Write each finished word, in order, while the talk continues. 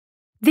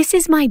This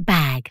is my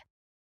bag.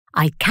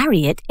 I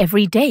carry it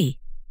every day.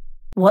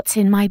 What's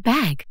in my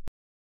bag?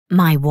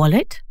 My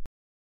wallet,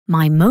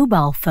 my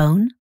mobile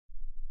phone,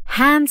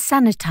 hand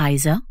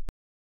sanitizer.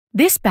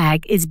 This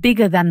bag is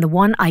bigger than the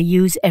one I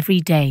use every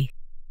day.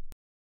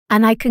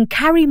 And I can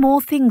carry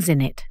more things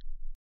in it.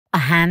 A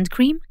hand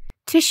cream,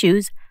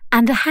 tissues,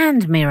 and a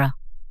hand mirror.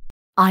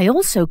 I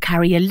also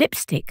carry a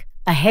lipstick,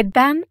 a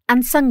headband,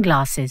 and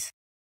sunglasses.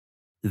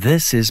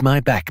 This is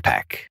my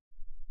backpack.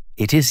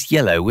 It is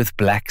yellow with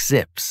black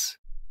zips.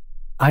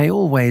 I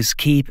always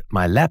keep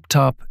my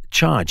laptop,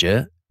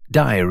 charger,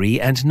 diary,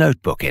 and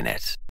notebook in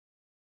it.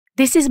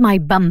 This is my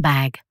bum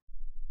bag.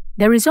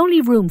 There is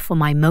only room for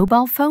my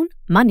mobile phone,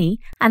 money,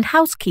 and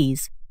house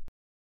keys.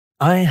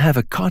 I have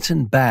a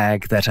cotton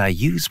bag that I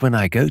use when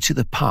I go to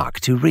the park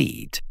to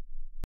read.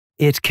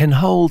 It can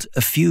hold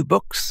a few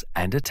books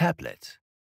and a tablet.